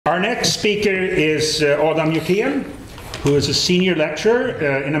Our next speaker is Adam Hjorthén, who is a senior lecturer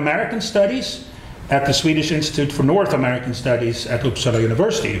in American Studies at the Swedish Institute for North American Studies at Uppsala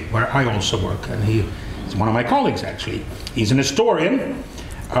University, where I also work, and he is one of my colleagues, actually. He's an historian,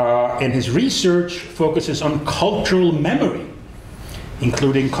 and his research focuses on cultural memory,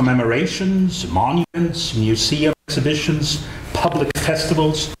 including commemorations, monuments, museum exhibitions, public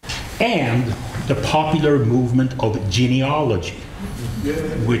festivals, and the popular movement of genealogy,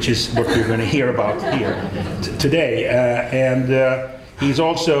 which is what we're going to hear about here today. He's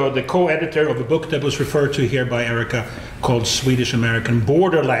also the co-editor of a book that was referred to here by Erica called Swedish-American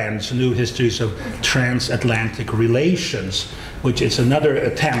Borderlands, New Histories of Transatlantic Relations, which is another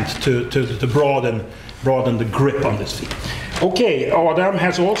attempt to broaden the grip on this field. Okay, Adam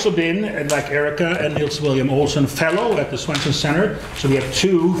has also been, like Erica and Nils William Olsen, fellow at the Swenson Center. So we have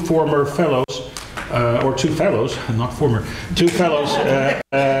two former fellows, or two fellows, not former, two fellows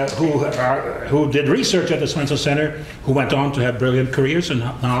who did research at the Swenson Center, who went on to have brilliant careers, and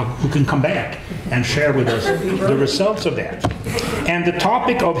now who can come back and share with us the results of that. And the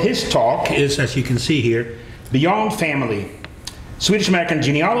topic of his talk is, as you can see here, Beyond Family, Swedish-American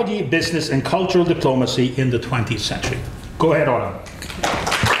Genealogy, Business and Cultural Diplomacy in the 20th Century. Go ahead, Adam.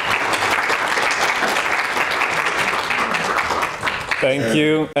 Thank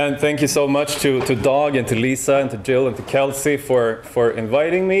you, and thank you so much to Dag and to Lisa and to Jill and to Kelsey for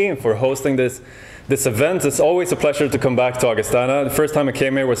inviting me and for hosting this event. It's always a pleasure to come back to Augustana. The first time I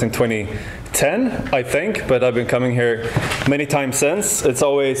came here was in 2010, I think, but I've been coming here many times since. It's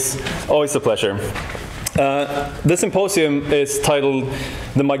always a pleasure. This symposium is titled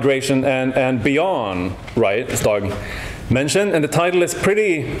The Migration and Beyond, right, as Dag mentioned, and the title is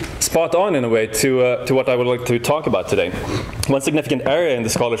pretty spot on in a way to what I would like to talk about today. One significant area in the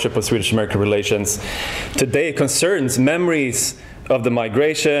scholarship of Swedish-American relations today concerns memories of the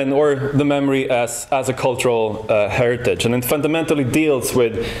migration, or the memory as a cultural heritage, and it fundamentally deals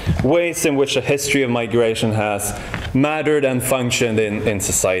with ways in which a history of migration has mattered and functioned in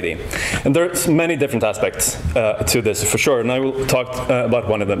society. And there's many different aspects to this for sure, and I will talk about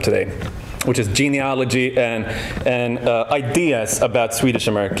one of them today, which is genealogy and ideas about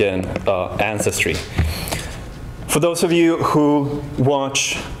Swedish-American ancestry. For those of you who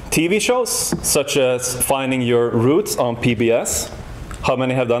watch TV shows, such as Finding Your Roots on PBS, how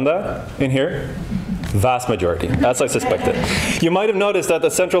many have done that in here? Vast majority, as I suspected. You might have noticed that the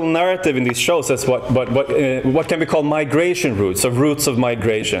central narrative in these shows is what can be called migration routes, or routes of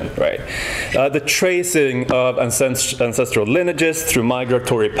migration, right? The tracing of ancestral lineages through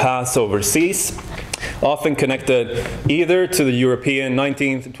migratory paths overseas, often connected either to the European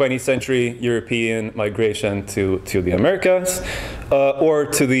 19th, 20th century European migration to the Americas, or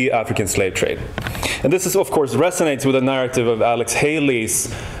to the African slave trade. And this is, of course, resonates with the narrative of Alex Haley's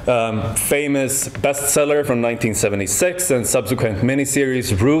famous bestseller from 1976 and subsequent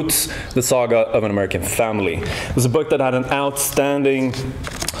miniseries, Roots, The Saga of an American Family. It was a book that had an outstanding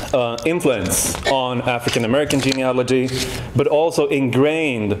influence on African-American genealogy, but also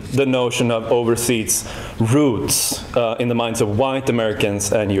ingrained the notion of overseas roots in the minds of white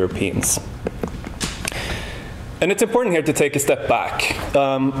Americans and Europeans. And it's important here to take a step back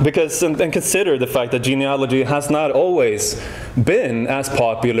and consider the fact that genealogy has not always been as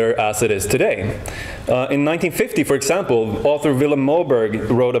popular as it is today. In 1950, for example, author Willem Moberg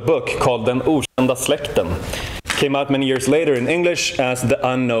wrote a book called Den okända släkten. Came out many years later in English as The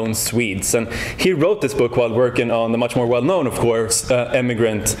Unknown Swedes. And he wrote this book while working on the much more well-known, of course,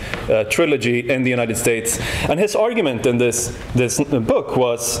 Immigrant trilogy in the United States. And his argument in this book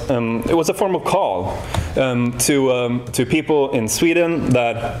was, it was a form of call to people in Sweden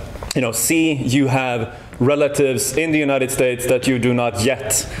that, see you have relatives in the United States that you do not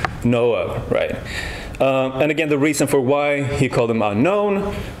yet know of, right? And again, the reason for why he called them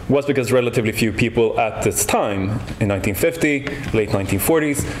unknown was because relatively few people at this time, in 1950, late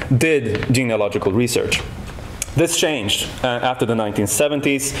 1940s, did genealogical research. This changed after the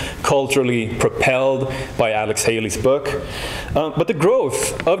 1970s, culturally propelled by Alex Haley's book. But the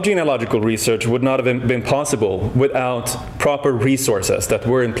growth of genealogical research would not have been possible without proper resources that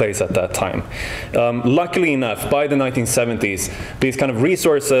were in place at that time. Luckily enough, by the 1970s, these kind of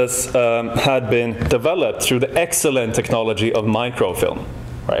resources had been developed through the excellent technology of microfilm.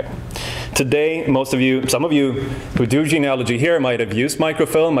 Right. Today, some of you who do genealogy here might have used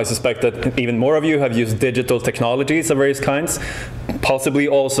microfilm. I suspect that even more of you have used digital technologies of various kinds, possibly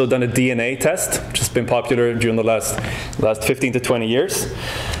also done a DNA test, which has been popular during the last 15 to 20 years.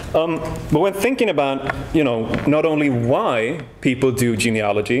 But when thinking about, not only why people do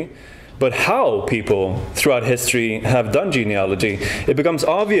genealogy, but how people throughout history have done genealogy, it becomes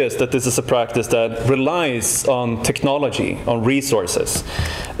obvious that this is a practice that relies on technology, on resources.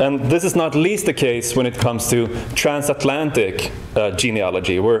 And this is not least the case when it comes to transatlantic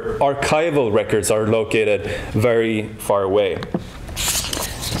genealogy, where archival records are located very far away.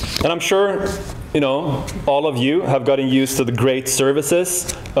 And I'm sure, you know, all of you have gotten used to the great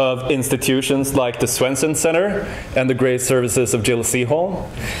services of institutions like the Swenson Center and the great services of Jill Seaholm,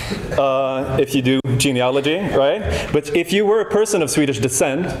 if you do genealogy, right? But if you were a person of Swedish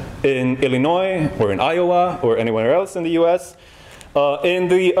descent in Illinois or in Iowa or anywhere else in the US, in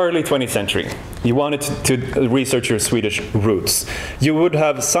the early 20th century, you wanted to research your Swedish roots. You would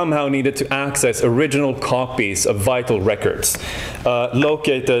have somehow needed to access original copies of vital records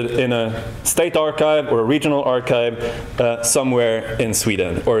located in a state archive or a regional archive somewhere in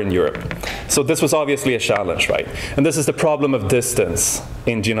Sweden or in Europe. So this was obviously a challenge, right? And this is the problem of distance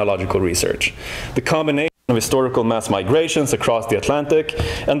in genealogical research. The combination of historical mass migrations across the Atlantic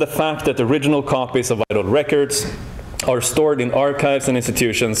and the fact that original copies of vital records are stored in archives and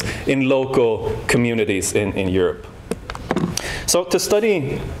institutions in local communities in Europe. So to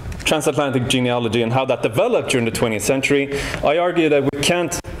study transatlantic genealogy and how that developed during the 20th century, I argue that we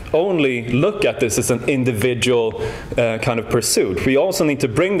can't only look at this as an individual kind of pursuit. We also need to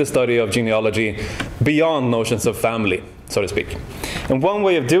bring the study of genealogy beyond notions of family, so to speak. And one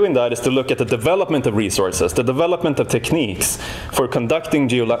way of doing that is to look at the development of resources, the development of techniques for conducting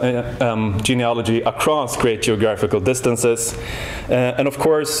genealogy across great geographical distances. And of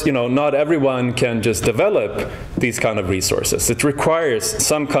course, you know, not everyone can just develop these kind of resources. It requires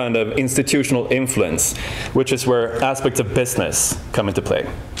some kind of institutional influence, which is where aspects of business come into play.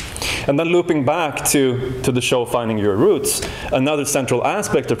 And then looping back to the show Finding Your Roots, another central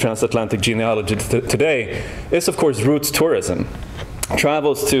aspect of transatlantic genealogy today is, of course, roots tourism.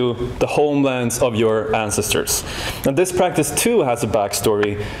 Travels to the homelands of your ancestors. And this practice too has a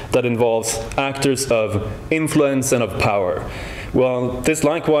backstory that involves actors of influence and of power. Well, this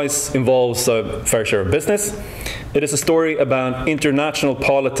likewise involves a fair share of business. It is a story about international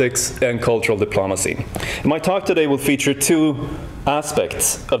politics and cultural diplomacy. My talk today will feature two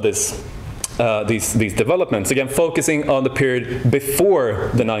aspects of this. These developments, again focusing on the period before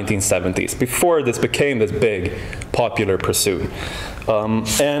the 1970s, before this became this big popular pursuit.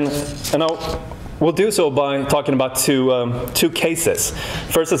 We'll do so by talking about two cases.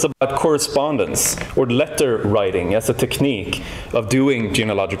 First is about correspondence or letter writing as a technique of doing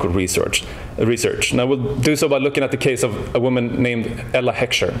genealogical research. Now we'll do so by looking at the case of a woman named Ella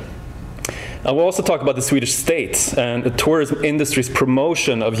Heckscher. And we'll also talk about the Swedish state and the tourism industry's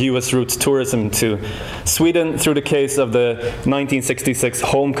promotion of US roots tourism to Sweden through the case of the 1966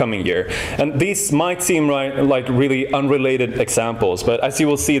 homecoming year. And these might seem like really unrelated examples, but as you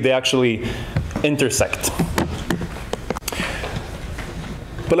will see, they actually intersect.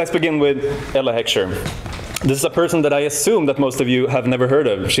 But let's begin with Ella Heckscher. This is a person that I assume that most of you have never heard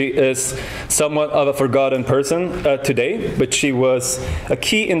of. She is somewhat of a forgotten person today, but she was a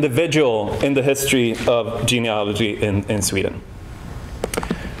key individual in the history of genealogy in Sweden.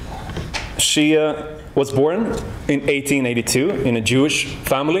 She was born in 1882 in a Jewish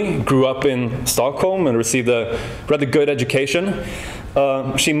family, grew up in Stockholm and received a rather good education.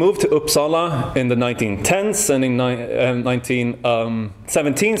 She moved to Uppsala in the 1910s and in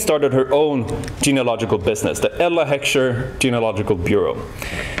 1917 started her own genealogical business, the Ella Heckscher Genealogical Bureau.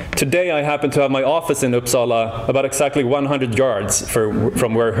 Today I happen to have my office in Uppsala about exactly 100 yards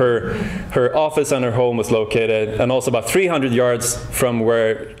from where her office and her home was located, and also about 300 yards from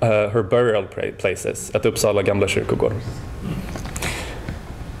where her burial place is, at Uppsala Gamla Kyrkogård.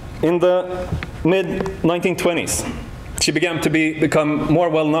 In the mid-1920s, she began to become more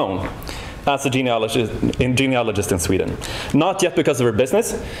well-known as a genealogist in Sweden. Not yet because of her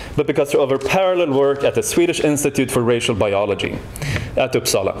business, but because of her parallel work at the Swedish Institute for Racial Biology at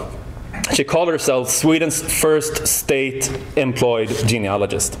Uppsala. She called herself Sweden's first state-employed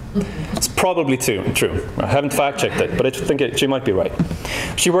genealogist. It's probably true. I haven't fact-checked it, but I think she might be right.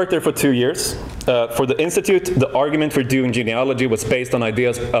 She worked there for 2 years. For the Institute, the argument for doing genealogy was based on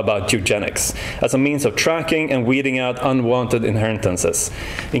ideas about eugenics as a means of tracking and weeding out unwanted inheritances,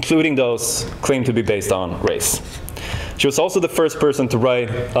 including those claimed to be based on race. She was also the first person to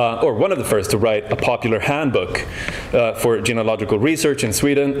write, or one of the first to write, a popular handbook for genealogical research in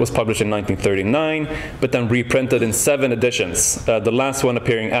Sweden. It was published in 1939, but then reprinted in 7 editions, the last one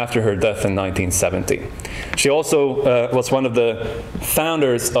appearing after her death in 1970. She also was one of the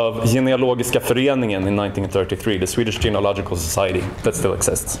founders of Genealogiska Föreningen in 1933, the Swedish Genealogical Society that still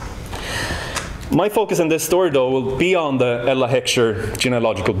exists. My focus in this story, though, will be on the Ella Heckscher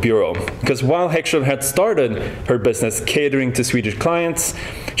Genealogical Bureau, because while Heckscher had started her business catering to Swedish clients,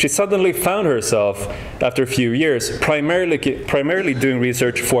 she suddenly found herself, after a few years, primarily doing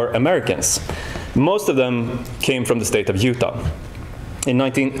research for Americans. Most of them came from the state of Utah. In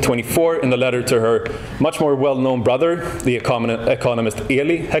 1924, in a letter to her much more well-known brother, the economist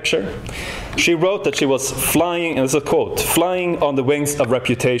Eli Heckscher, she wrote that she was flying, and this is a quote, "flying on the wings of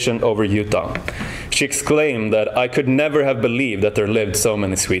reputation over Utah." She exclaimed that I could never have believed that there lived so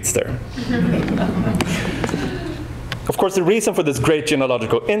many Swedes there. Of course, the reason for this great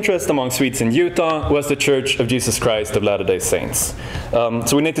genealogical interest among Swedes in Utah was the Church of Jesus Christ of Latter-day Saints.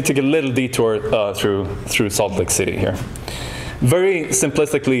 So we need to take a little detour through Salt Lake City here. Very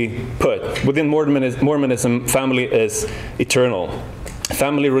simplistically put, within Mormonism, family is eternal.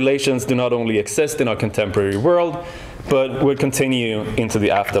 Family relations do not only exist in our contemporary world, but will continue into the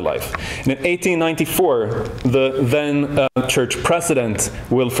afterlife. And in 1894, the then church president,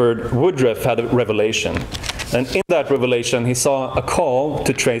 Wilford Woodruff, had a revelation. And in that revelation, he saw a call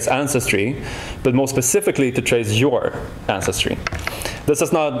to trace ancestry, but more specifically to trace your ancestry. This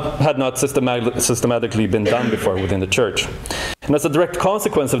had not systematically been done before within the church. And as a direct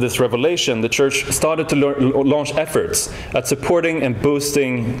consequence of this revelation, the church started to launch efforts at supporting and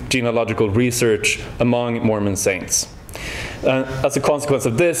boosting genealogical research among Mormon saints. As a consequence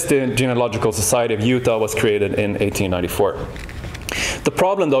of this, the Genealogical Society of Utah was created in 1894. The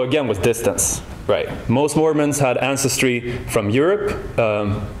problem, though, again, was distance. Right. Most Mormons had ancestry from Europe,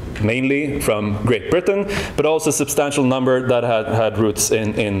 mainly from Great Britain, but also a substantial number that had roots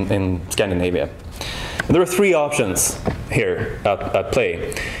in Scandinavia. And there were three options here at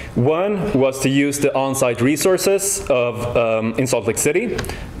play. One was to use the on-site resources in Salt Lake City.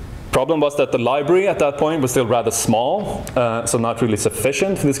 Problem was that the library at that point was still rather small, so not really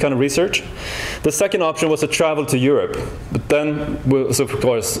sufficient for this kind of research. The second option was to travel to Europe, but then was of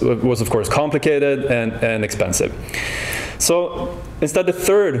course complicated and expensive. So instead, the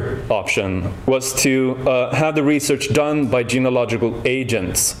third option was to have the research done by genealogical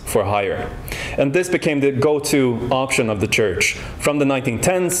agents for hire. And this became the go-to option of the church from the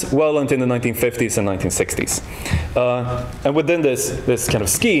 1910s well into the 1950s and 1960s. And within this kind of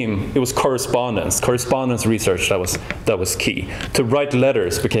scheme, it was correspondence research that was key. To write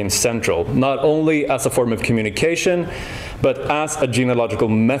letters became central, not only as a form of communication, but as a genealogical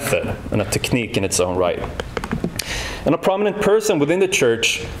method and a technique in its own right. And a prominent person within the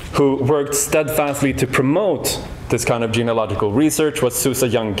church who worked steadfastly to promote this kind of genealogical research was Susa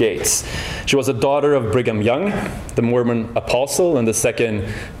Young Gates. She was a daughter of Brigham Young, the Mormon apostle and the second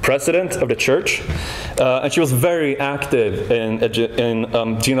president of the church. And she was very active in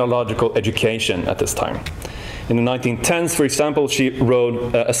genealogical education at this time. In the 1910s, for example, she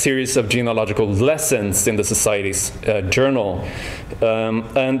wrote a series of genealogical lessons in the Society's journal.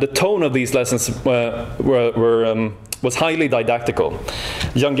 And the tone of these lessons was highly didactical.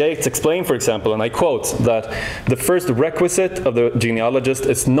 Young Gates explained, for example, and I quote, that the first requisite of the genealogist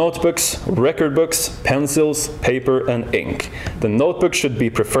is notebooks, record books, pencils, paper, and ink. The notebook should be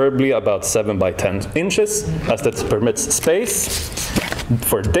preferably about 7 by 10 inches, as that permits space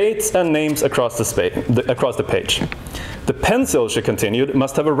for dates and names across the page. The pencil, she continued,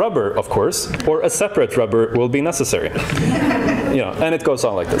 must have a rubber, of course, or a separate rubber will be necessary. And it goes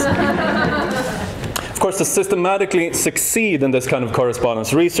on like this. Of course, to systematically succeed in this kind of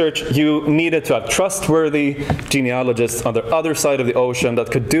correspondence research, you needed to have trustworthy genealogists on the other side of the ocean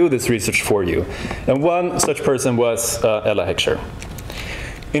that could do this research for you. And one such person was Ella Heckscher.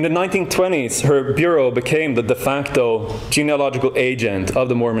 In the 1920s, her bureau became the de facto genealogical agent of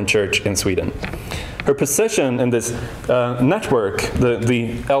the Mormon Church in Sweden. Her position in this network,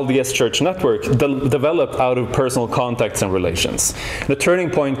 the LDS Church network, developed out of personal contacts and relations. The turning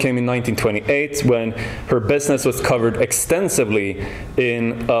point came in 1928 when her business was covered extensively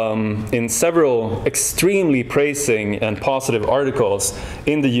in several extremely praising and positive articles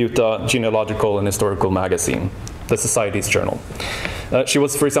in the Utah Genealogical and Historical Magazine, the Society's journal. She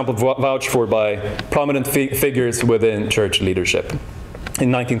was, for example, vouched for by prominent figures within church leadership. In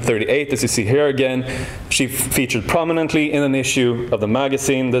 1938, as you see here again, she featured prominently in an issue of the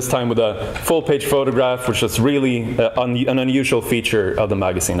magazine, this time with a full-page photograph, which was really an unusual feature of the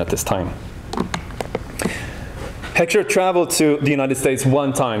magazine at this time. Heckscher traveled to the United States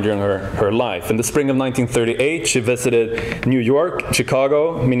one time during her life. In the spring of 1938, she visited New York,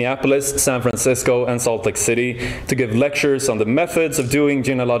 Chicago, Minneapolis, San Francisco, and Salt Lake City to give lectures on the methods of doing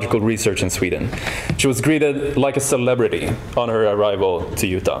genealogical research in Sweden. She was greeted like a celebrity on her arrival to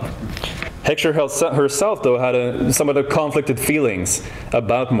Utah. Heckscher herself, though, had somewhat of conflicted feelings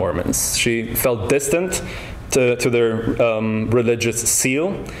about Mormons. She felt distant to their religious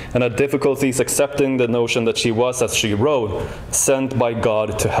zeal and had difficulties accepting the notion that she was, as she wrote, sent by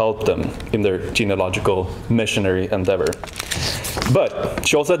God to help them in their genealogical missionary endeavor. But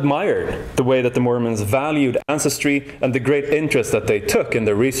she also admired the way that the Mormons valued ancestry and the great interest that they took in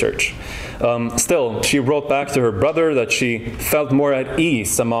their research. Still, she wrote back to her brother that she felt more at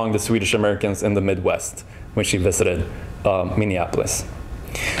ease among the Swedish Americans in the Midwest when she visited Minneapolis.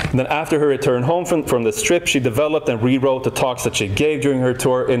 And then after her return home from this trip, she developed and rewrote the talks that she gave during her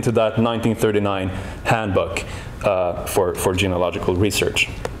tour into that 1939 handbook for genealogical research.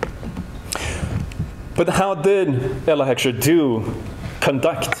 But how did Ella Heckscher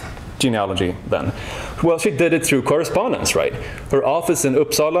conduct genealogy then? Well, she did it through correspondence, right? Her office in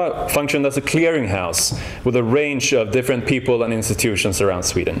Uppsala functioned as a clearinghouse with a range of different people and institutions around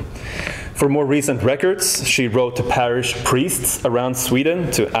Sweden. For more recent records, she wrote to parish priests around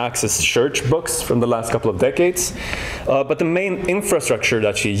Sweden to access church books from the last couple of decades. But the main infrastructure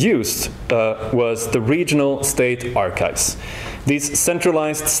that she used was the regional state archives. These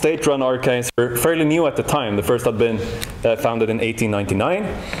centralized state-run archives were fairly new at the time. The first had been founded in 1899,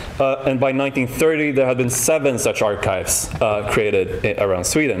 and by 1930 there had been 7 such archives created around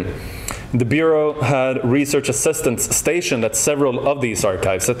Sweden. The Bureau had research assistants stationed at several of these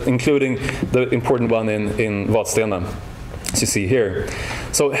archives, including the important one in Hjorthén, as you see here.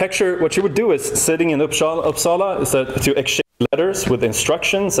 So Heckscher, what she would do is, sitting in Uppsala, is to exchange letters with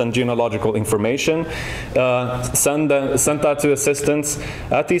instructions and genealogical information, sent that to assistants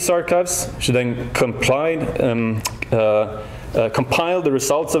at these archives. She then compiled the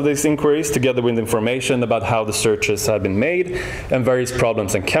results of these inquiries together with information about how the searches had been made and various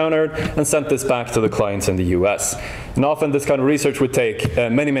problems encountered, and sent this back to the clients in the US. And often this kind of research would take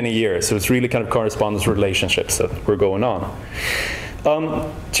many, many years, so it's really kind of correspondence relationships that were going on.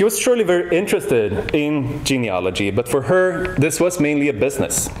 She was surely very interested in genealogy, but for her, this was mainly a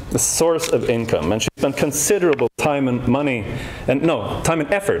business, a source of income, and she spent considerable time and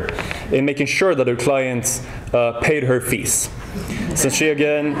effort in making sure that her clients paid her fees. Since she,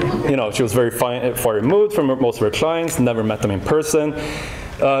 again, she was very far removed from most of her clients, never met them in person,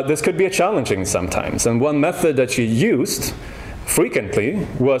 this could be challenging sometimes. And one method that she used frequently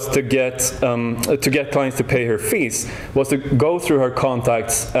was to get clients to pay her fees, was to go through her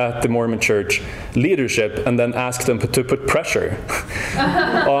contacts at the Mormon Church leadership and then ask them to put pressure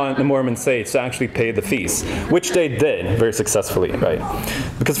on the Mormon states to actually pay the fees, which they did very successfully, right?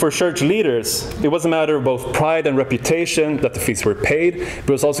 Because for church leaders, it was a matter of both pride and reputation that the fees were paid, but it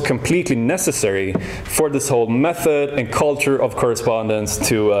was also completely necessary for this whole method and culture of correspondence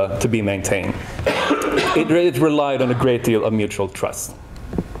to be maintained. It relied on a great deal of mutual trust.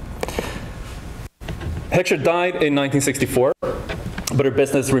 Heckscher died in 1964, but her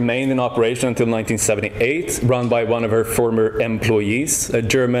business remained in operation until 1978, run by one of her former employees, a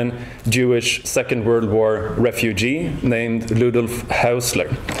German Jewish Second World War refugee named Rudolf Hausler.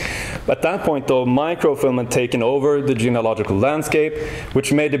 At that point, though, microfilm had taken over the genealogical landscape,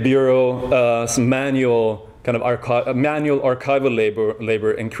 which made the Bureau's manual archival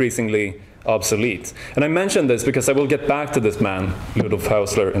labor increasingly obsolete. And I mention this because I will get back to this man, Rudolf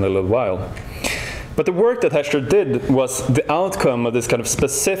Hausler, in a little while. But the work that Heckscher did was the outcome of this kind of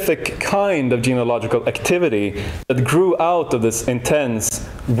specific kind of genealogical activity that grew out of this intense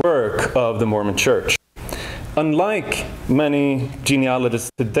work of the Mormon Church. Unlike many genealogists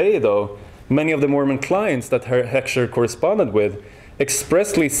today, though, many of the Mormon clients that Heckscher corresponded with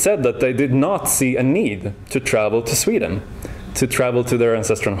expressly said that they did not see a need to travel to Sweden, to travel to their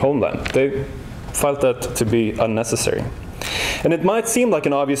ancestral homeland. They felt that to be unnecessary. And it might seem like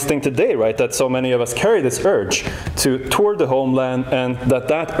an obvious thing today, right, that so many of us carry this urge to tour the homeland, and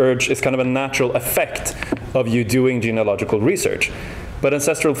that urge is kind of a natural effect of you doing genealogical research. But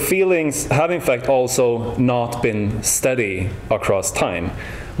ancestral feelings have in fact also not been steady across time.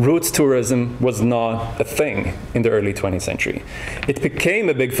 Roots tourism was not a thing in the early 20th century. It became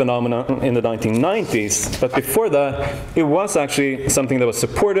a big phenomenon in the 1990s, but before that, it was actually something that was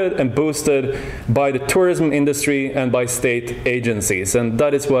supported and boosted by the tourism industry and by state agencies. And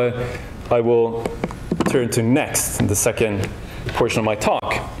that is what I will turn to next in the second portion of my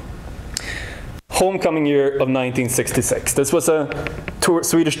talk. Homecoming year of 1966. This was a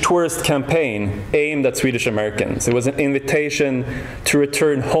Swedish tourist campaign aimed at Swedish Americans. It was an invitation to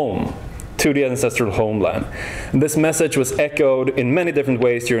return home to the ancestral homeland. And this message was echoed in many different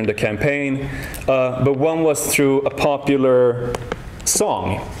ways during the campaign, but one was through a popular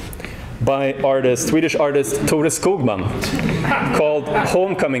song. by Swedish artist Tore Skogman called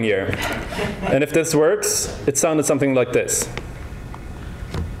Homecoming Year. And if this works, it sounded something like this.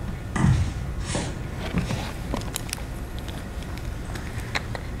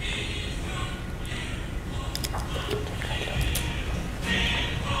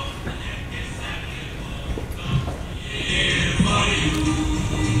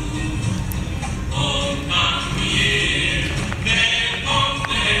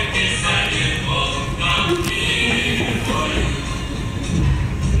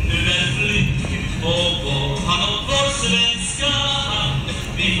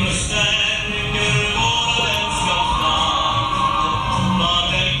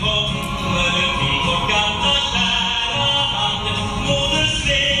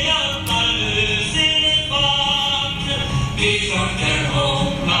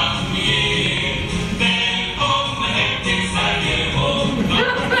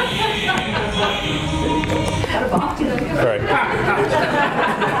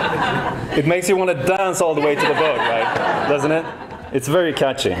 It makes you want to dance all the way to the boat, right? Doesn't it? It's very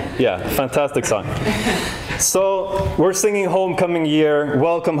catchy. Yeah, fantastic song. So we're singing Homecoming Year,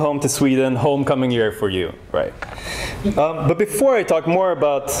 welcome home to Sweden, Homecoming Year for you, right? But before I talk more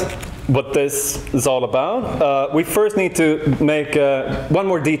about what this is all about, we first need to make one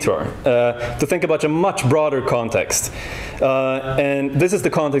more detour to think about a much broader context. And this is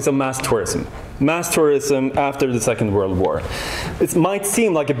the context of mass tourism. Mass tourism after the Second World War. It might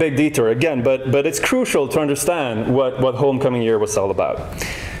seem like a big detour again, but it's crucial to understand what Homecoming Year was all about.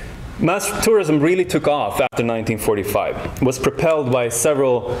 Mass tourism really took off after 1945. It was propelled by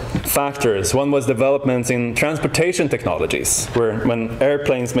several factors. One was developments in transportation technologies, when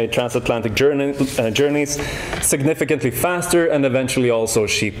airplanes made transatlantic journeys significantly faster and eventually also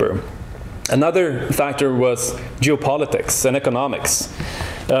cheaper. Another factor was geopolitics and economics.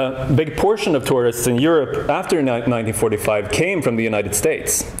 A big portion of tourists in Europe after 1945 came from the United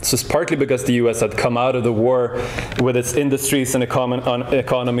States. This was partly because the US had come out of the war with its industries and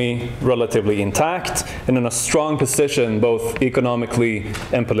economy relatively intact and in a strong position both economically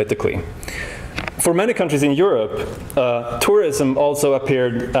and politically. For many countries in Europe, tourism also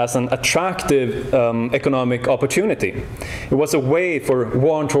appeared as an attractive economic opportunity. It was a way for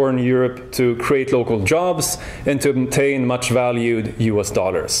war-torn Europe to create local jobs and to obtain much valued US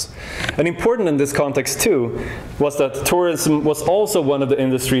dollars. And important in this context too was that tourism was also one of the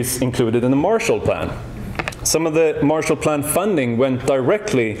industries included in the Marshall Plan. Some of the Marshall Plan funding went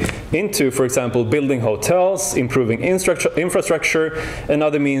directly into, for example, building hotels, improving infrastructure, and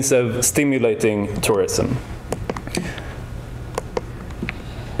other means of stimulating tourism.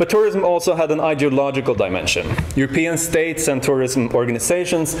 But tourism also had an ideological dimension. European states and tourism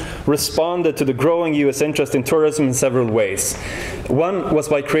organizations responded to the growing US interest in tourism in several ways. One was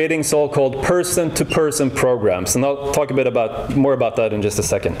by creating so-called person-to-person programs, and I'll talk a bit more about that in just a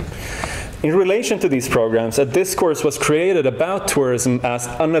second. In relation to these programs, a discourse was created about tourism as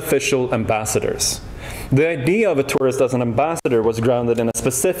unofficial ambassadors. The idea of a tourist as an ambassador was grounded in a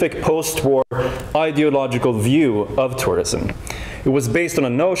specific post-war ideological view of tourism. It was based on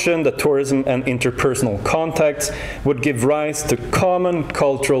a notion that tourism and interpersonal contacts would give rise to common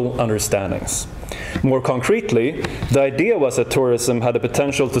cultural understandings. More concretely, the idea was that tourism had the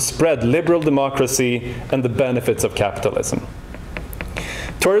potential to spread liberal democracy and the benefits of capitalism.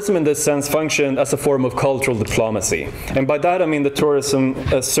 Tourism in this sense functioned as a form of cultural diplomacy. And by that I mean that tourism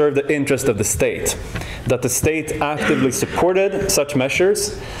served the interest of the state, that the state actively supported such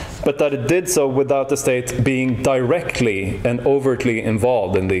measures, but that it did so without the state being directly and overtly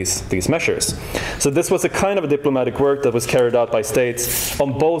involved in these measures. So this was a kind of a diplomatic work that was carried out by states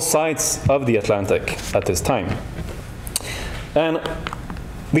on both sides of the Atlantic at this time. And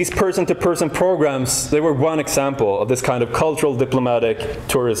these person-to-person programs, they were one example of this kind of cultural diplomatic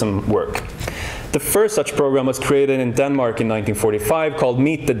tourism work. The first such program was created in Denmark in 1945 called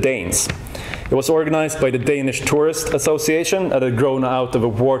Meet the Danes. It was organized by the Danish Tourist Association and had grown out of a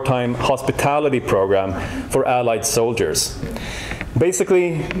wartime hospitality program for Allied soldiers.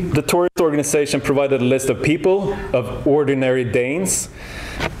 Basically, the tourist organization provided a list of people, of ordinary Danes,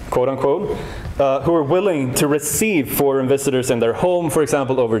 quote-unquote, who were willing to receive foreign visitors in their home, for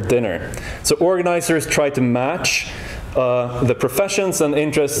example, over dinner. So organizers tried to match the professions and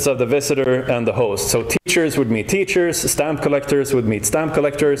interests of the visitor and the host. So teachers would meet teachers, stamp collectors would meet stamp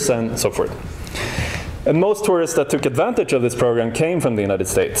collectors, and so forth. And most tourists that took advantage of this program came from the United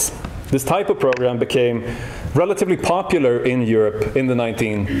States. This type of program became relatively popular in Europe in the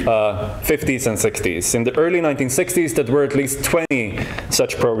 1950s and 60s. In the early 1960s, there were at least 20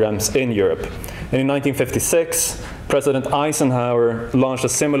 such programs in Europe. And in 1956, President Eisenhower launched a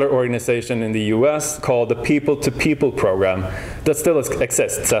similar organization in the US called the People-to-People Program that still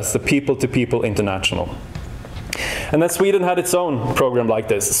exists as the People-to-People International. And then Sweden had its own program like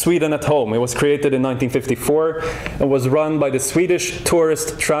this, Sweden at Home. It was created in 1954 and was run by the Swedish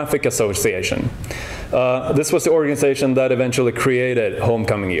Tourist Traffic Association. This was the organization that eventually created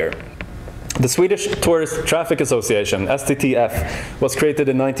Homecoming Year. The Swedish Tourist Traffic Association, STTF, was created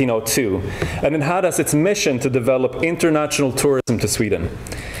in 1902, and it had as its mission to develop international tourism to Sweden.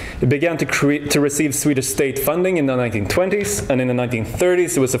 It began to receive Swedish state funding in the 1920s, and in the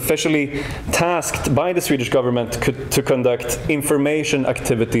 1930s it was officially tasked by the Swedish government to conduct information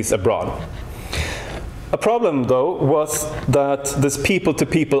activities abroad. A problem, though, was that this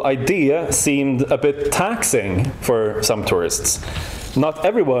people-to-people idea seemed a bit taxing for some tourists. Not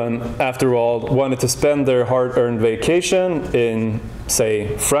everyone, after all, wanted to spend their hard-earned vacation in,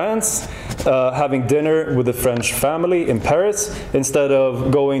 say, France, having dinner with a French family in Paris, instead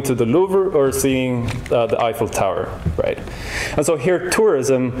of going to the Louvre or seeing the Eiffel Tower, right? And so here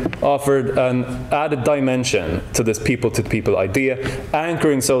tourism offered an added dimension to this people-to-people idea,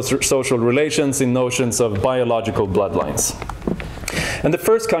 anchoring social relations in notions of biological bloodlines. And the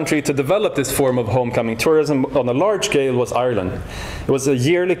first country to develop this form of homecoming tourism on a large scale was Ireland. It was a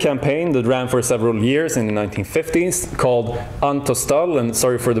yearly campaign that ran for several years in the 1950s called Antostal, and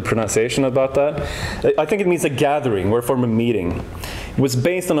sorry for the pronunciation about that. I think it means a gathering or a form of meeting. It was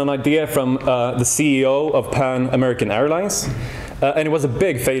based on an idea from the CEO of Pan American Airlines, and it was a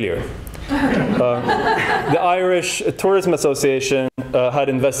big failure. The Irish Tourism Association had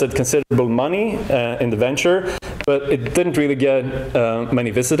invested considerable money in the venture, but it didn't really get many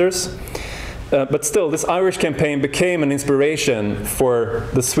visitors. But still, this Irish campaign became an inspiration for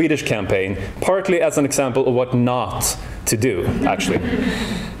the Swedish campaign, partly as an example of what not to do, actually.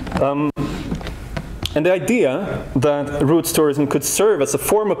 And the idea that roots tourism could serve as a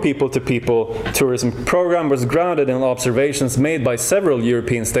form of people-to-people tourism program was grounded in observations made by several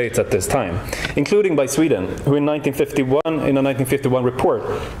European states at this time, including by Sweden, who in a 1951 report,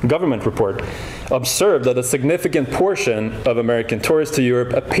 government report, observed that a significant portion of American tourists to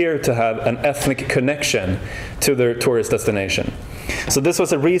Europe appeared to have an ethnic connection to their tourist destination. So this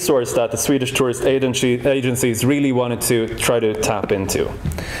was a resource that the Swedish tourist agencies really wanted to try to tap into.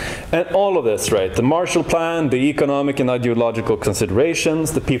 And all of this, right, the Marshall Plan, the economic and ideological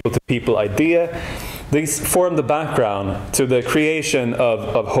considerations, the people-to-people idea, these formed the background to the creation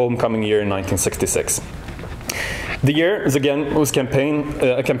of Homecoming Year in 1966. The year was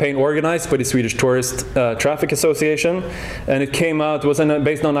a campaign organized by the Swedish Tourist Traffic Association, and it was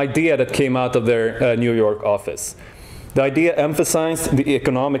based on an idea that came out of their New York office. The idea emphasized the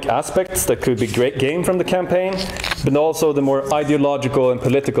economic aspects that could be gained from the campaign, but also the more ideological and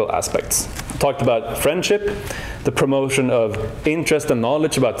political aspects. It talked about friendship, the promotion of interest and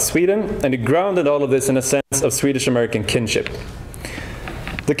knowledge about Sweden, and it grounded all of this in a sense of Swedish-American kinship.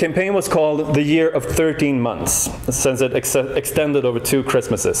 The campaign was called the Year of 13 Months, since it extended over 2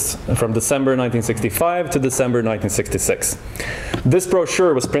 Christmases, from December 1965 to December 1966. This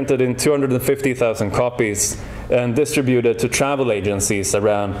brochure was printed in 250,000 copies and distributed to travel agencies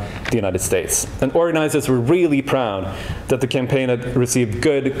around the United States. And organizers were really proud that the campaign had received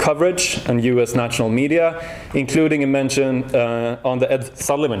good coverage in US national media, including a mention on the Ed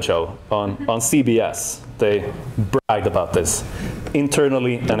Sullivan Show on CBS. They bragged about this,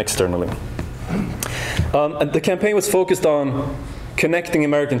 internally and externally. And the campaign was focused on connecting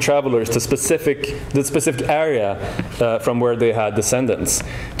American travelers to the specific area from where they had descendants,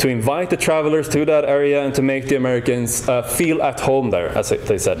 to invite the travelers to that area and to make the Americans feel at home there, as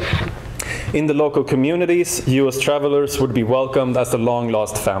they said. In the local communities, US travelers would be welcomed as a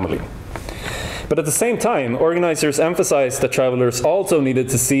long-lost family. But at the same time, organizers emphasized that travelers also needed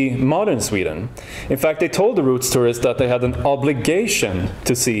to see modern Sweden. In fact, they told the roots tourists that they had an obligation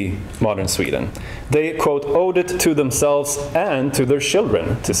to see modern Sweden. They, quote, owed it to themselves and to their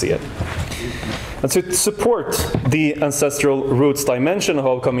children to see it. And to support the ancestral roots dimension of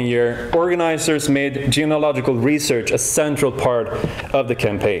Homecoming Year, organizers made genealogical research a central part of the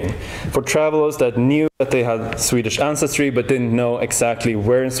campaign. For travelers that knew that they had Swedish ancestry but didn't know exactly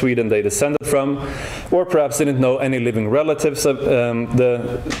where in Sweden they descended from, or perhaps didn't know any living relatives of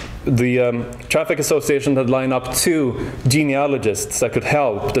the Traffic Association had lined up 2 genealogists that could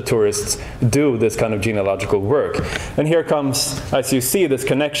help the tourists do this kind of genealogical work. And here comes, as you see, this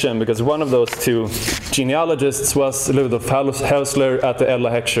connection, because one of those 2 genealogists was Ludolf Hausler at the Ella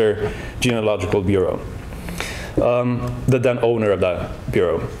Heckscher Genealogical Bureau. the then owner of that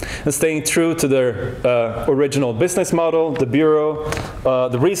bureau. And staying true to their original business model, the bureau,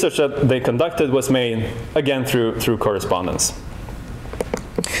 the research that they conducted was made, again, through correspondence.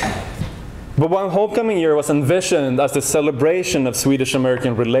 But while Homecoming Year was envisioned as the celebration of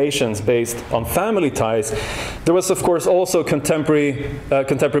Swedish-American relations based on family ties, there was, of course, also contemporary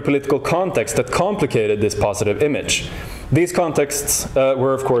political context that complicated this positive image. These contexts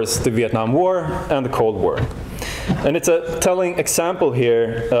were, of course, the Vietnam War and the Cold War. And it's a telling example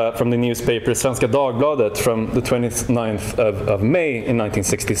here from the newspaper Svenska Dagbladet from the 29th of May in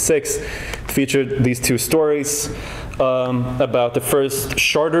 1966. It featured these two stories about the first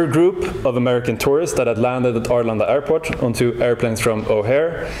charter group of American tourists that had landed at Arlanda Airport onto airplanes from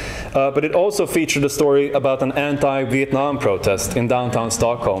O'Hare. But it also featured a story about an anti-Vietnam protest in downtown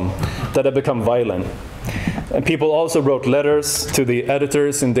Stockholm that had become violent. And people also wrote letters to the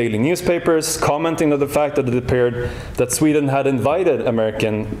editors in daily newspapers commenting on the fact that it appeared that Sweden had invited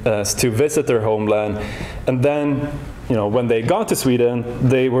Americans to visit their homeland. And then, you know, when they got to Sweden,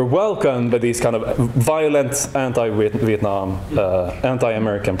 they were welcomed by these kind of violent anti-Vietnam,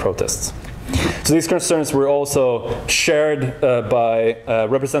 anti-American protests. So these concerns were also shared by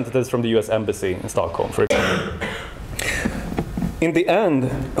representatives from the US Embassy in Stockholm, for example. In the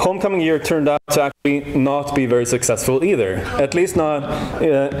end, Homecoming Year turned out to actually not be very successful either, at least not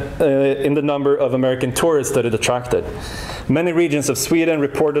in the number of American tourists that it attracted. Many regions of Sweden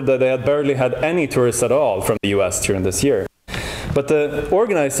reported that they had barely had any tourists at all from the US during this year. But the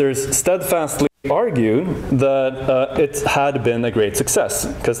organizers steadfastly argued that it had been a great success,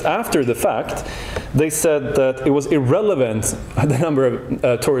 because after the fact, they said that it was irrelevant, the number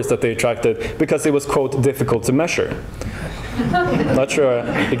of tourists that they attracted, because it was, quote, difficult to measure. Not sure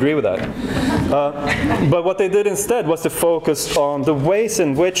I agree with that. But what they did instead was to focus on the ways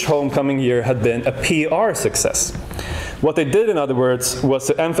in which Homecoming Year had been a PR success. What they did, in other words, was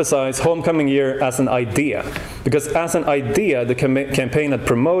to emphasize Homecoming Year as an idea. Because as an idea, the campaign had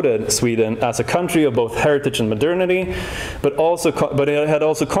promoted Sweden as a country of both heritage and modernity, but it had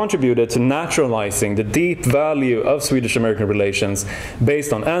also contributed to naturalizing the deep value of Swedish-American relations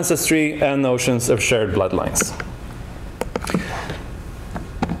based on ancestry and notions of shared bloodlines.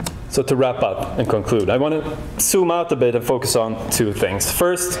 So to wrap up and conclude, I want to zoom out a bit and focus on two things.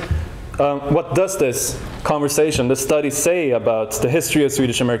 First, what does this conversation, this study, say about the history of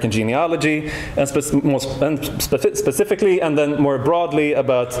Swedish-American genealogy, and specifically, and then more broadly,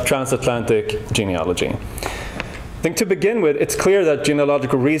 about transatlantic genealogy? I think to begin with, it's clear that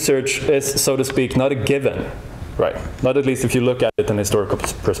genealogical research is, so to speak, not a given. Right, not at least if you look at it in a historical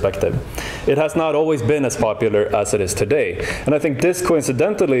perspective. It has not always been as popular as it is today. And I think this,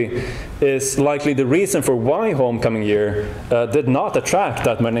 coincidentally, is likely the reason for why Homecoming Year did not attract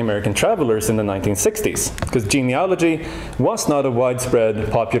that many American travelers in the 1960s, because genealogy was not a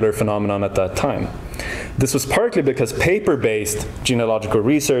widespread popular phenomenon at that time. This was partly because paper-based genealogical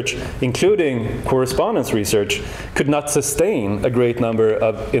research, including correspondence research, could not sustain a great number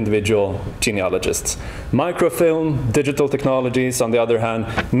of individual genealogists. Microfilm, digital technologies, on the other hand,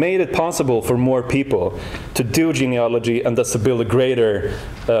 made it possible for more people to do genealogy and thus to build a greater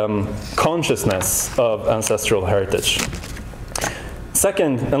consciousness of ancestral heritage.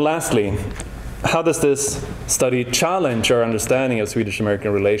 Second, and lastly, how does this study challenge our understanding of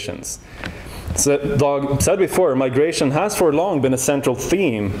Swedish-American relations? So, Dag said before, migration has for long been a central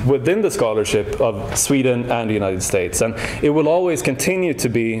theme within the scholarship of Sweden and the United States, and it will always continue to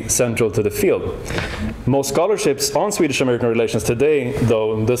be central to the field. Most scholarships on Swedish-American relations today,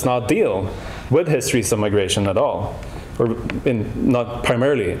 though, does not deal with histories of migration at all, or not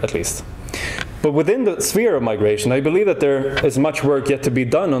primarily, at least. But within the sphere of migration, I believe that there is much work yet to be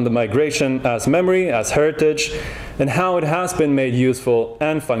done on the migration as memory, as heritage, and how it has been made useful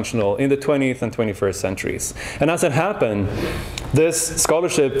and functional in the 20th and 21st centuries. And as it happened, this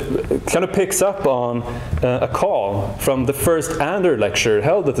scholarship kind of picks up on a call from the first Ander lecture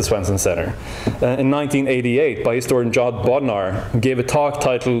held at the Swenson Center in 1988 by historian John Bodnar, who gave a talk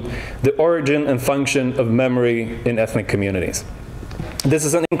titled "The Origin and Function of Memory in Ethnic Communities." This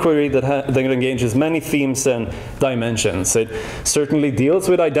is an inquiry that engages many themes and dimensions. It certainly deals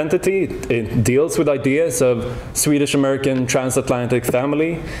with identity. It deals with ideas of Swedish-American transatlantic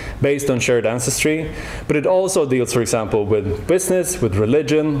family based on shared ancestry. But it also deals, for example, with business, with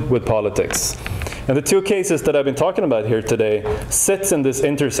religion, with politics. And the two cases that I've been talking about here today sits in this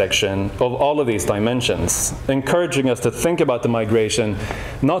intersection of all of these dimensions, encouraging us to think about the migration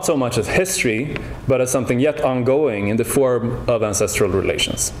not so much as history, but as something yet ongoing in the form of ancestral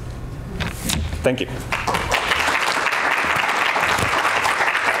relations. Thank you.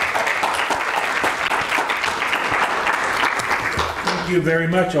 you very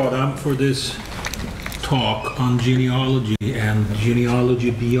much, Adam, for this talk on genealogy and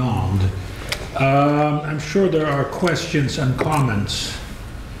genealogy beyond. I'm sure there are questions and comments.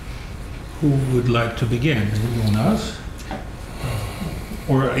 Who would like to begin? Jonas?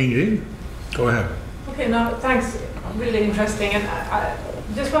 Or Ingrid? Go ahead. Okay, no, thanks. Really interesting.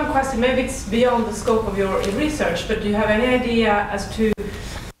 And just one question, maybe it's beyond the scope of your research, but do you have any idea as to,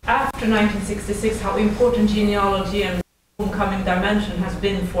 after 1966, how important genealogy and homecoming dimension has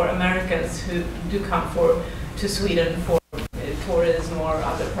been for Americans who do come to Sweden for tourism or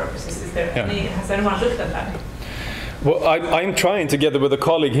other purposes? Is there any, has anyone looked at that? Well, I'm trying, together with a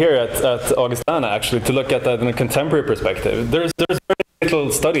colleague here at Augustana, actually, to look at that in a contemporary perspective. There's very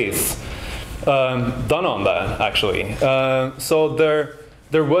little studies done on that, actually. So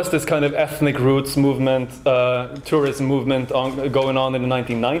there was this kind of ethnic roots movement, tourism movement going on in the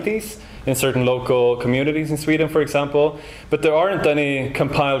 1990s in certain local communities in Sweden, for example. But there aren't any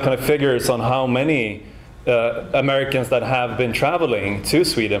compiled kind of figures on how many Americans that have been traveling to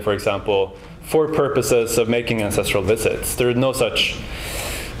Sweden, for example, for purposes of making ancestral visits. There is no such,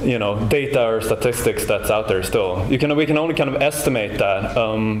 data or statistics that's out there still. We can only kind of estimate that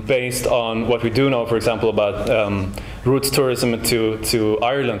based on what we do know, for example, about roots tourism to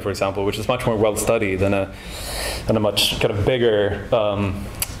Ireland, for example, which is much more well studied and a much kind of bigger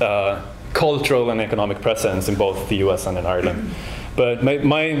cultural and economic presence in both the US and in Ireland. But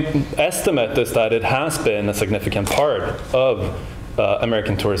my estimate is that it has been a significant part of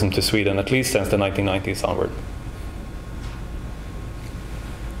American tourism to Sweden, at least since the 1990s onward.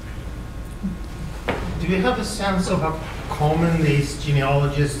 Do you have a sense of how common these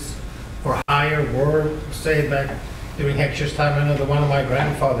genealogists for hire were, say back during Heckscher's time? I know that one of my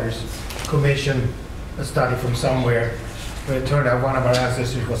grandfathers commissioned a study from somewhere, but it turned out one of our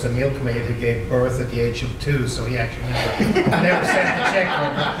ancestors was a milkmaid who gave birth at the age of 2, so he actually never sent the check for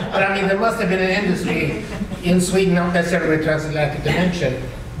it. But I mean, there must have been an industry in Sweden, not necessarily with transatlantic dimension,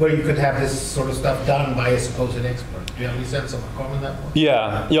 where you could have this sort of stuff done by a supposed expert. Do you have any sense of how common that was?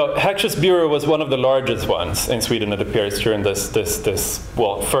 Yeah, Heckscher's bureau was one of the largest ones in Sweden, it appears, during this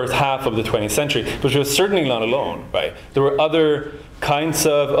first half of the 20th century, but she was certainly not alone, right? There were other kinds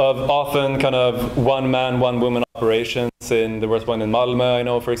of often kind of one-man, one-woman operations. There was one in Malmö, I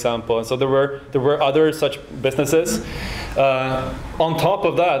know, for example, and so there were other such businesses. On top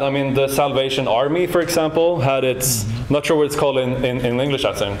of that, I mean, the Salvation Army, for example, had its, I'm not sure what it's called in English,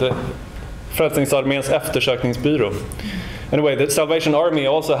 actually, the Frälsningsarméns eftersökningsbyrå. Anyway, the Salvation Army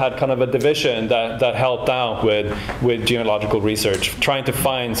also had kind of a division that helped out with genealogical research, trying to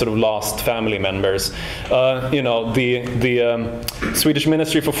find sort of lost family members. The Swedish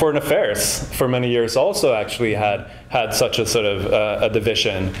Ministry for Foreign Affairs for many years also actually had such a sort of a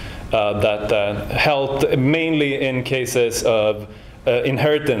division that helped mainly in cases of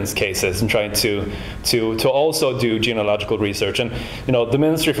inheritance cases and trying to also do genealogical research. And the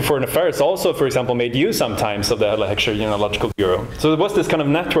Ministry for Foreign Affairs also, for example, made use sometimes of the Heckscher Genealogical Bureau. So there was this kind of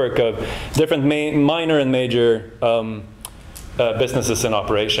network of different minor and major businesses in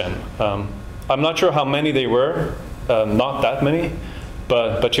operation. I'm not sure how many they were, not that many,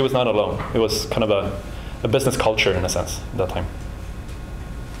 but she was not alone. It was kind of a business culture in a sense at that time.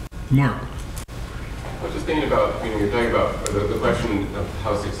 Mark. I was just thinking about, you're talking about the question of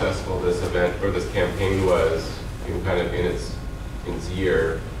how successful this event or this campaign was, kind of in its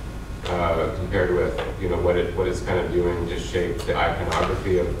year, compared with, what it's kind of doing to shape the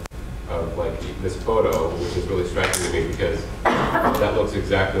iconography of like this photo, which is really striking to me because that looks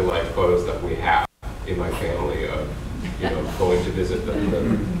exactly like photos that we have in my family of, going to visit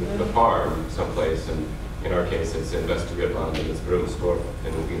the farm someplace, and in our case it's in Västergötland and it's Brunnstorp,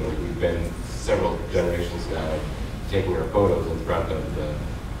 and we've been several generations now taking our photos in front of the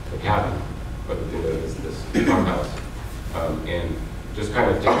cabin, or this farmhouse, and just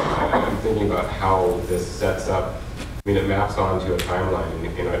kind of I'm thinking about how this sets up. I mean, it maps onto a timeline. In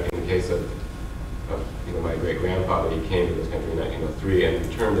the case of my great grandfather, he came to this country in 1903 and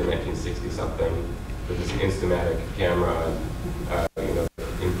returned in 1960 something with this Instamatic camera,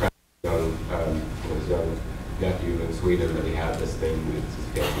 impressed his young nephew in Sweden that he had this thing with his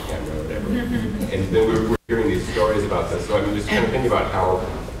fancy camera or whatever. And then we're hearing these stories about this. So I'm just kind of thinking about how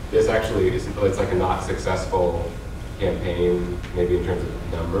this actually it's like a not successful campaign, maybe in terms of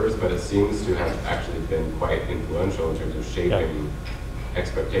numbers, but it seems to have actually been quite influential in terms of shaping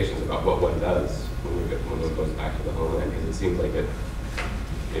expectations about what one does when one goes back to the homeland. Because it seems like when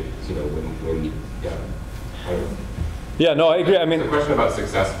I don't know. Yeah, no, I agree. I mean, the question about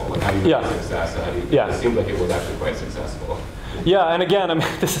successful, like how do you make success? And how do you, it seemed like it was actually quite successful. Yeah, and again, I mean,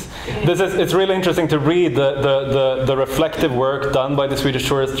 it's really interesting to read the reflective work done by the Swedish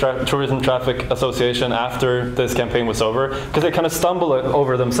Tourism Traffic Association after this campaign was over, because they kind of stumble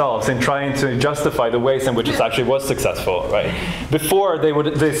over themselves in trying to justify the ways in which it actually was successful, right? Before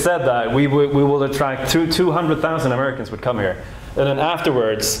they said that we will attract 200,000 Americans would come here. And then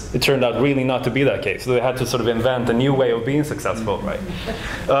afterwards, it turned out really not to be that case. So they had to sort of invent a new way of being successful, right?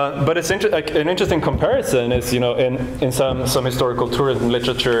 But it's an interesting comparison is, you know, in some historical tourism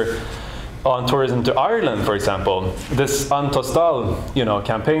literature on tourism to Ireland, for example, this Antostal, you know,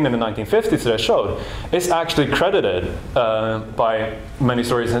 campaign in the 1950s that I showed is actually credited by many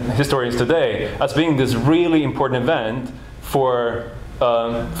historians today as being this really important event for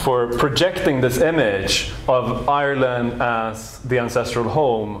projecting this image of Ireland as the ancestral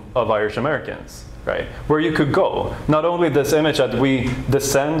home of Irish Americans, right? Where you could go. Not only this image that we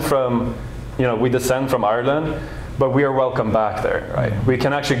descend from Ireland, but we are welcome back there, right? We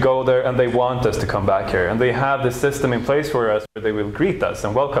can actually go there, and they want us to come back here, and they have this system in place for us where they will greet us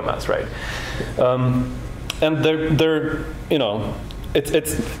and welcome us, right? And they're you know, it's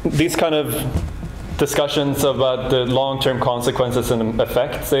these kind of discussions about the long-term consequences and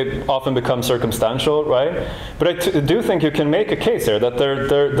effects, they often become circumstantial, right? But I do think you can make a case here that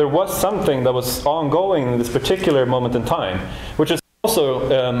there was something that was ongoing in this particular moment in time, which is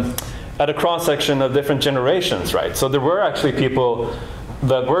also at a cross-section of different generations, right? So there were actually people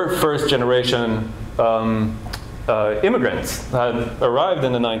that were first-generation immigrants that had arrived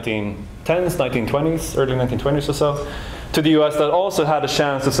in the 1910s, 1920s, early 1920s or so, to the US that also had a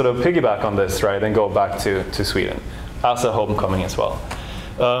chance to sort of piggyback on this, right, and go back to Sweden as a homecoming as well.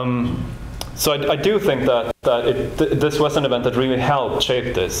 So I do think that this was an event that really helped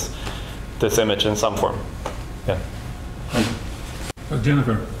shape this image in some form. Yeah.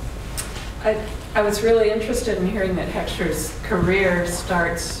 Jennifer. I was really interested in hearing that Hector's career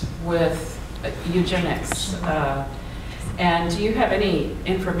starts with eugenics. And do you have any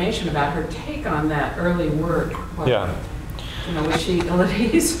information about her take on that early work? Yeah. You know, was she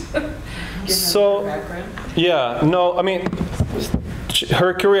Elise? So, yeah, no, I mean,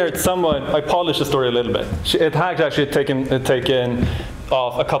 her career somewhat, I polished the story a little bit. It had actually taken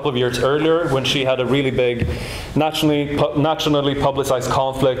off a couple of years earlier when she had a really big nationally publicized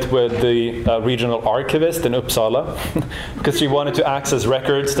conflict with the regional archivist in Uppsala because she wanted to access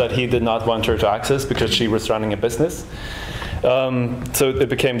records that he did not want her to access because she was running a business. So it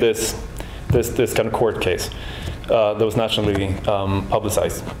became this kind of court case that was nationally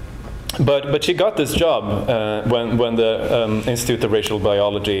publicized. But she got this job when the Institute of Racial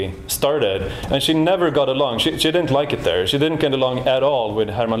Biology started, and she never got along. She didn't like it there. She didn't get along at all with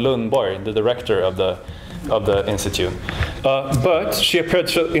Herman Lundborg, the director of the institute. But she appeared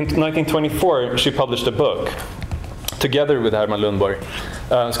in 1924. She published a book together with Herman Lundborg.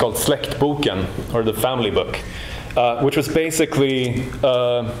 It's called Släktboken, or the Family Book, which was basically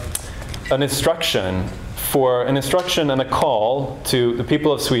an instruction and a call to the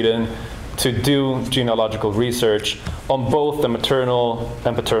people of Sweden to do genealogical research on both the maternal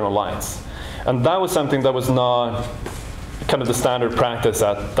and paternal lines. And that was something that was not kind of the standard practice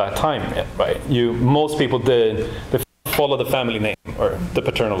at that time yet, right? Most people did follow the family name or the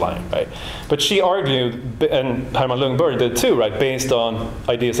paternal line, right? But she argued, and Herman Lundborg did too, right, based on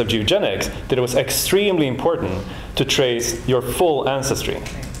ideas of eugenics, that it was extremely important to trace your full ancestry,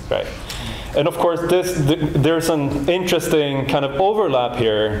 right? And of course, there's an interesting kind of overlap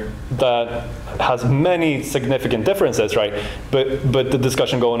here that has many significant differences, right? But the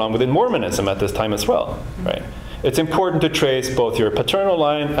discussion going on within Mormonism at this time as well, right? It's important to trace both your paternal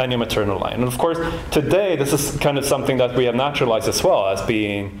line and your maternal line. And of course, today, this is kind of something that we have naturalized as well as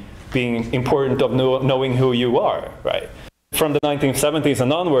being important of knowing who you are, right? From the 1970s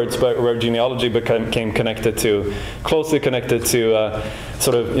and onwards, where genealogy became closely connected to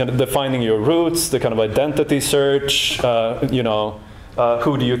sort of defining your roots, the kind of identity search,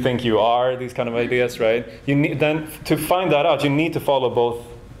 who do you think you are, these kind of ideas, right? You need, then to find that out, you need to follow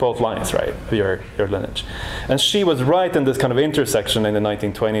both lines, right, your lineage. And she was right in this kind of intersection in the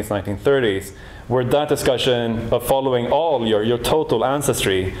 1920s, 1930s, where that discussion of following all your total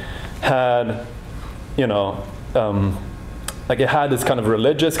ancestry had, like it had this kind of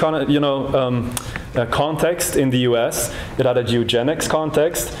religious context in the US. It had a eugenics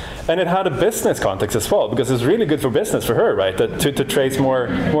context, and it had a business context as well, because it's really good for business for her, right? To trace more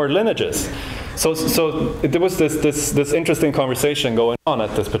lineages. So there was this interesting conversation going on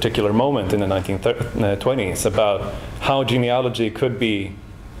at this particular moment in the 1920s about how genealogy could be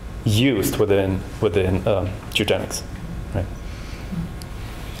used within eugenics. Right.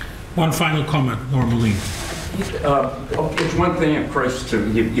 One final comment, Norma Lee. It's one thing, of course,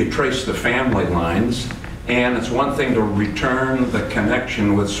 you trace the family lines, and it's one thing to return the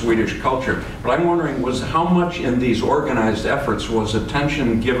connection with Swedish culture. But I'm wondering, how much in these organized efforts was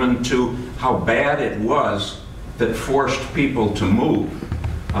attention given to how bad it was that forced people to move,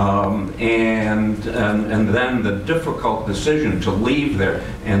 and then the difficult decision to leave there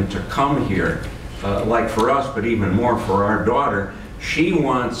and to come here, like for us, but even more for our daughter. She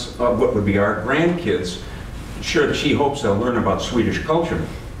wants what would be our grandkids. Sure, she hopes they'll learn about Swedish culture,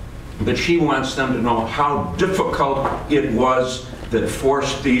 but she wants them to know how difficult it was that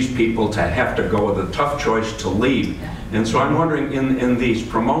forced these people to have to go with a tough choice to leave. And so I'm wondering, in these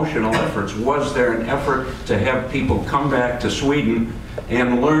promotional efforts, was there an effort to have people come back to Sweden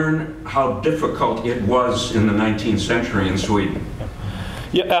and learn how difficult it was in the 19th century in Sweden?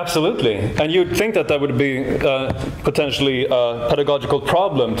 Yeah, absolutely. And you'd think that that would be potentially a pedagogical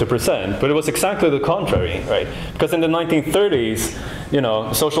problem to present, but it was exactly the contrary, right? Because in the 1930s, you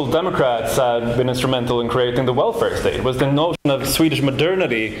know, social democrats had been instrumental in creating the welfare state. It was the notion of Swedish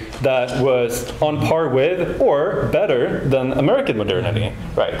modernity that was on par with, or better than, American modernity,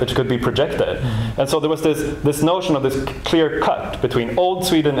 right? That could be projected. And so there was this notion of this clear cut between old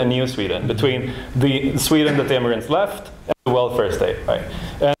Sweden and new Sweden, between the Sweden that the immigrants left and the welfare state, right?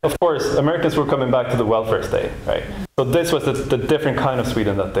 And of course, Americans were coming back to the welfare state, right? So this was the different kind of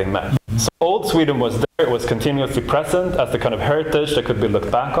Sweden that they met. So old Sweden was there, it was continuously present as the kind of heritage that could be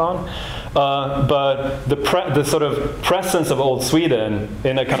looked back on. But the sort of presence of old Sweden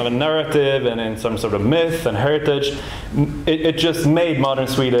in a kind of a narrative and in some sort of myth and heritage, it just made modern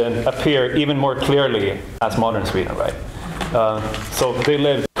Sweden appear even more clearly as modern Sweden, right? So they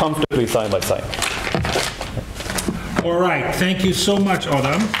lived comfortably side by side. All right, thank you so much,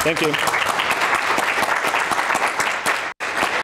 Adam. Thank you.